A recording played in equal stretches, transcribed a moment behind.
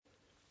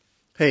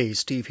Hey,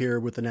 Steve here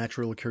with the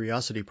Natural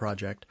Curiosity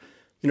Project.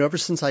 Ever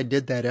since I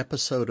did that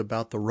episode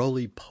about the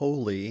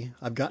roly-poly,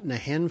 I've gotten a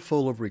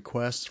handful of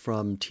requests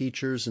from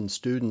teachers and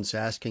students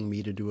asking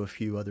me to do a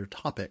few other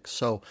topics.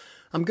 So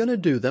I'm going to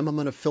do them. I'm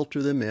going to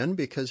filter them in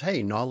because,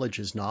 hey, knowledge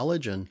is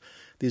knowledge, and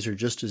these are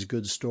just as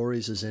good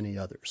stories as any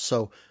others.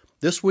 So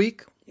this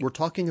week, we're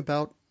talking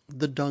about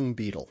the dung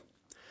beetle.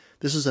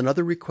 This is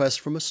another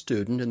request from a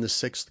student in the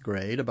 6th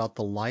grade about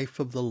the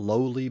life of the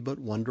lowly but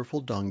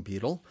wonderful dung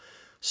beetle.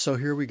 So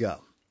here we go.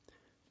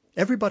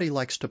 Everybody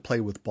likes to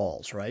play with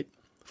balls, right?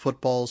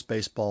 Footballs,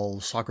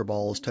 baseballs, soccer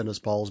balls, tennis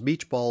balls,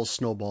 beach balls,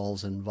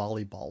 snowballs, and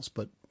volleyballs.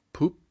 But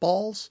poop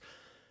balls?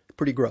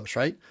 Pretty gross,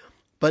 right?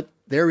 But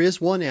there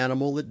is one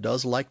animal that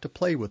does like to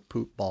play with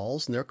poop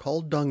balls, and they're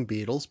called dung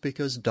beetles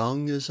because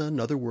dung is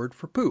another word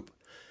for poop.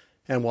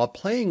 And while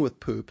playing with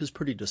poop is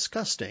pretty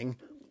disgusting,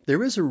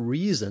 there is a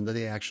reason that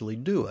they actually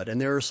do it. And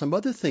there are some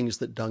other things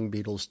that dung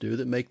beetles do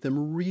that make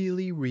them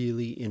really,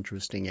 really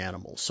interesting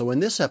animals. So in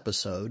this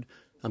episode,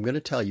 I'm going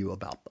to tell you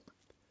about them.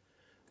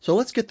 So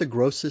let's get the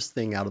grossest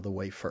thing out of the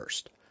way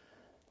first.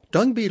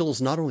 Dung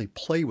beetles not only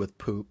play with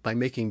poop by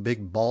making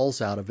big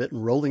balls out of it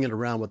and rolling it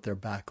around with their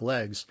back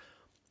legs,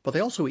 but they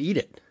also eat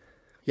it.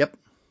 Yep,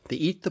 they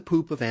eat the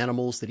poop of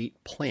animals that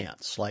eat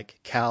plants, like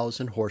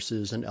cows and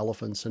horses and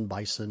elephants and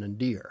bison and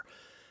deer.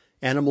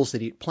 Animals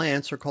that eat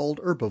plants are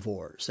called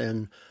herbivores,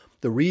 and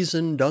the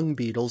reason dung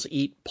beetles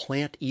eat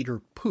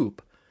plant-eater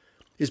poop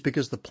is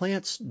because the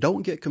plants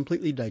don't get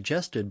completely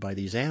digested by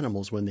these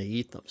animals when they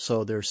eat them,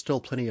 so there's still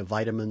plenty of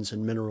vitamins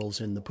and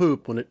minerals in the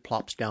poop when it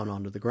plops down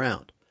onto the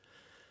ground.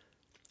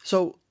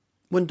 So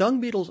when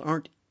dung beetles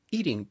aren't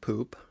eating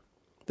poop,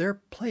 they're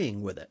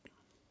playing with it.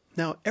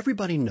 Now,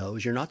 everybody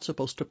knows you're not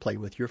supposed to play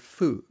with your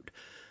food,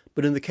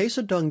 but in the case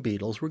of dung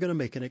beetles, we're going to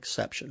make an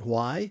exception.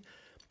 Why?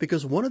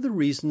 Because one of the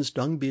reasons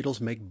dung beetles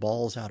make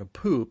balls out of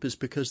poop is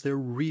because they're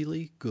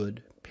really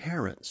good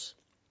parents.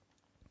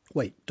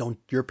 Wait, don't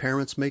your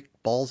parents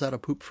make balls out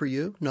of poop for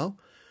you? No?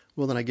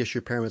 Well, then I guess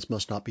your parents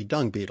must not be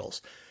dung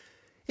beetles.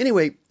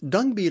 Anyway,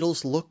 dung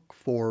beetles look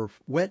for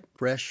wet,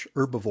 fresh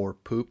herbivore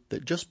poop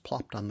that just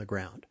plopped on the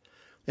ground.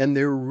 And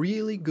they're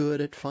really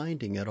good at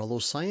finding it, although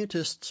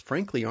scientists,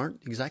 frankly,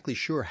 aren't exactly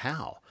sure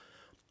how.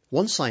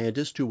 One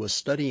scientist who was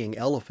studying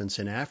elephants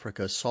in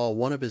Africa saw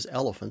one of his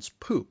elephants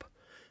poop.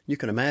 You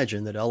can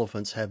imagine that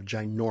elephants have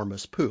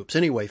ginormous poops.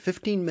 Anyway,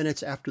 15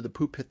 minutes after the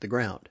poop hit the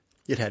ground,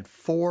 it had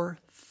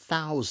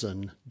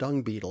 4,000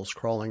 dung beetles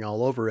crawling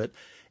all over it,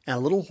 and a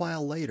little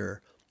while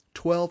later,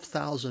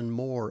 12,000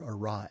 more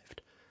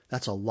arrived.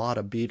 That's a lot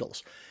of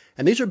beetles.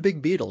 And these are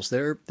big beetles.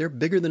 They're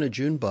bigger than a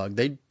June bug.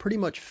 They pretty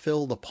much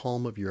fill the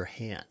palm of your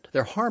hand.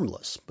 They're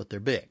harmless, but they're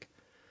big.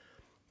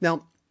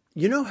 Now,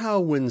 you know how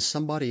when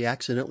somebody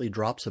accidentally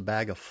drops a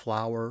bag of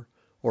flour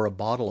or a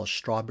bottle of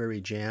strawberry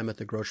jam at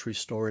the grocery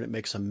store and it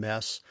makes a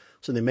mess,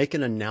 so they make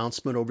an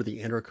announcement over the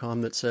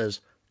intercom that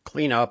says,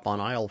 "Clean up on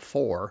aisle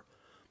 4.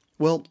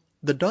 Well,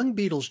 the dung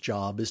beetle's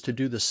job is to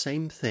do the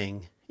same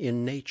thing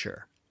in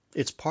nature.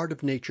 It's part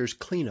of nature's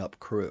cleanup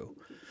crew.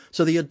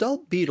 So the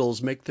adult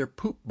beetles make their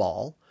poop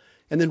ball,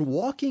 and then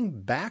walking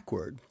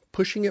backward,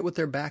 pushing it with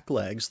their back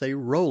legs, they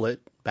roll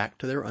it back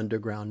to their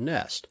underground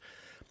nest.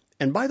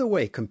 And by the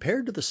way,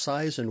 compared to the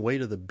size and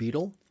weight of the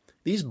beetle,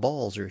 these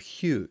balls are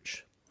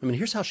huge. I mean,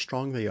 here's how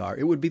strong they are.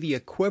 It would be the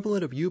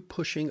equivalent of you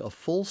pushing a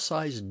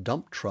full-size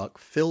dump truck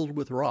filled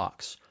with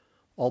rocks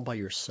all by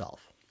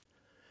yourself.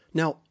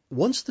 Now,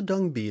 once the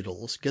dung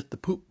beetles get the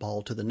poop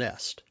ball to the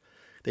nest,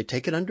 they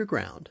take it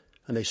underground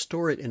and they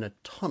store it in a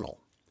tunnel.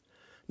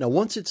 Now,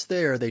 once it's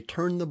there, they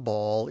turn the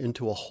ball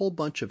into a whole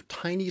bunch of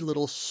tiny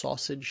little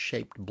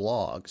sausage-shaped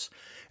blobs,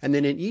 and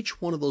then in each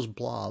one of those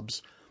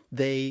blobs,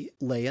 they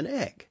lay an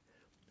egg.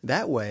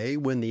 That way,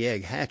 when the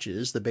egg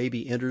hatches, the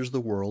baby enters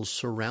the world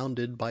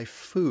surrounded by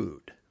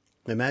food.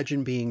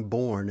 Imagine being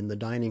born in the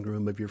dining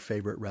room of your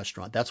favorite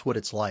restaurant. That's what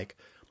it's like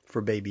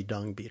for baby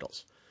dung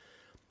beetles.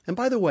 And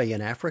by the way,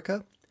 in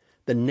Africa,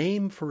 the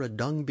name for a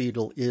dung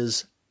beetle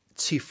is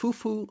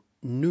Tsifufu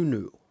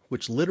nunu,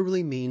 which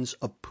literally means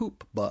a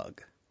poop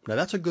bug. Now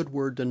that's a good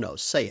word to know.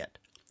 Say it.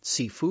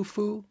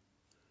 Tsifufu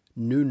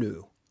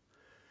nunu.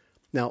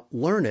 Now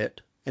learn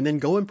it and then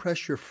go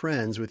impress your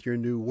friends with your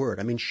new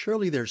word. I mean,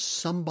 surely there's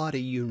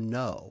somebody you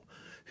know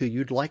who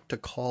you'd like to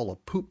call a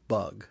poop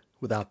bug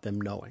without them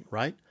knowing,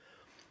 right?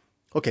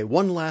 Okay,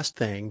 one last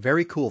thing,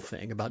 very cool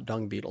thing about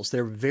dung beetles.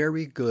 They're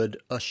very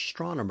good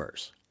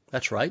astronomers.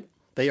 That's right.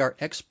 They are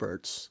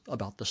experts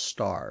about the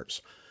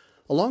stars.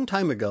 A long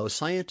time ago,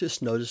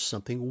 scientists noticed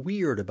something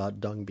weird about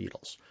dung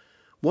beetles.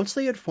 Once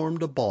they had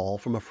formed a ball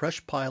from a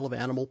fresh pile of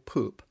animal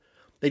poop,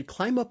 they'd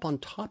climb up on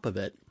top of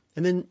it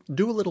and then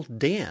do a little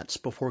dance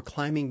before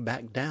climbing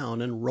back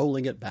down and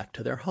rolling it back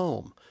to their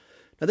home.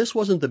 Now, this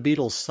wasn't the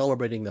beetle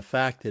celebrating the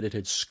fact that it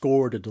had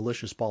scored a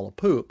delicious ball of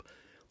poop.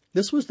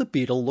 This was the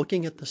beetle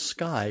looking at the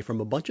sky from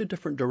a bunch of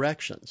different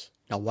directions.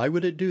 Now, why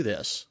would it do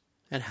this,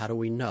 and how do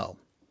we know?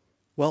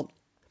 Well,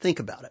 think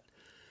about it.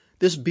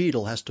 This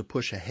beetle has to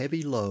push a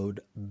heavy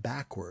load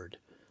backward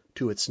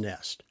to its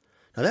nest.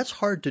 Now, that's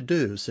hard to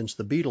do since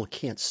the beetle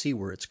can't see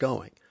where it's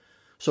going.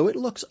 So it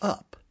looks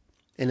up,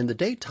 and in the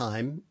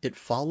daytime, it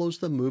follows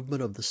the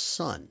movement of the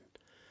sun.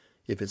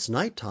 If it's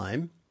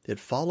nighttime, it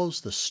follows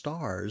the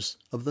stars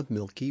of the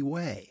Milky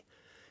Way.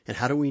 And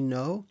how do we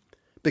know?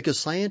 Because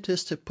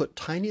scientists have put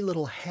tiny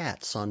little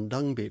hats on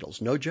dung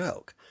beetles, no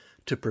joke,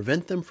 to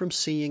prevent them from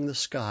seeing the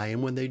sky.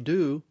 And when they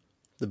do,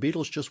 the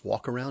beetles just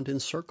walk around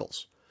in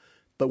circles.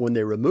 But when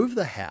they remove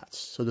the hats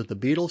so that the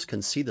beetles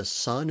can see the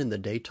sun in the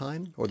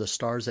daytime or the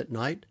stars at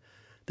night,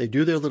 they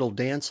do their little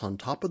dance on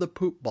top of the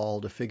poop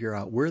ball to figure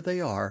out where they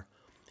are,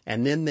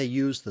 and then they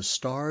use the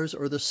stars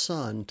or the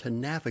sun to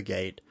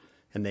navigate,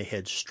 and they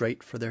head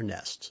straight for their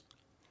nests.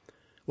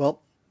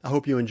 Well, I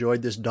hope you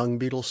enjoyed this dung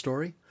beetle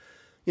story.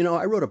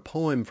 I wrote a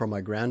poem for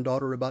my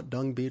granddaughter about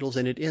dung beetles,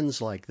 and it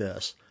ends like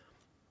this.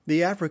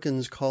 The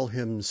Africans call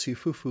him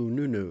Sifufu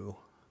Nunu,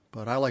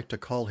 but I like to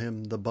call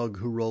him the bug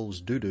who rolls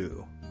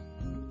doo-doo.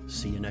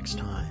 See you next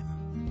time.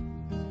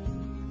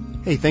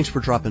 Hey, thanks for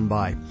dropping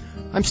by.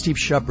 I'm Steve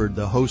Shepard,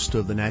 the host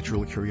of the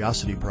Natural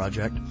Curiosity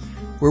Project,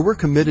 where we're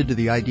committed to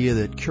the idea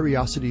that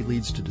curiosity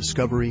leads to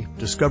discovery,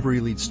 discovery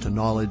leads to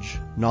knowledge,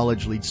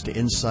 knowledge leads to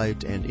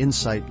insight, and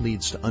insight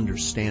leads to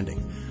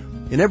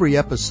understanding. In every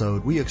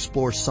episode, we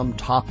explore some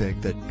topic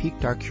that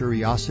piqued our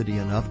curiosity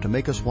enough to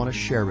make us want to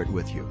share it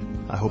with you.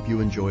 I hope you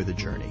enjoy the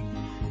journey.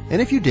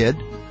 And if you did,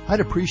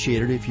 I'd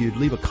appreciate it if you'd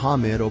leave a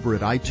comment over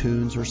at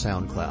iTunes or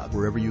SoundCloud,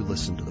 wherever you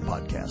listen to the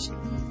podcast.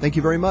 Thank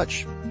you very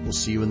much. We'll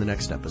see you in the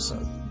next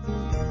episode.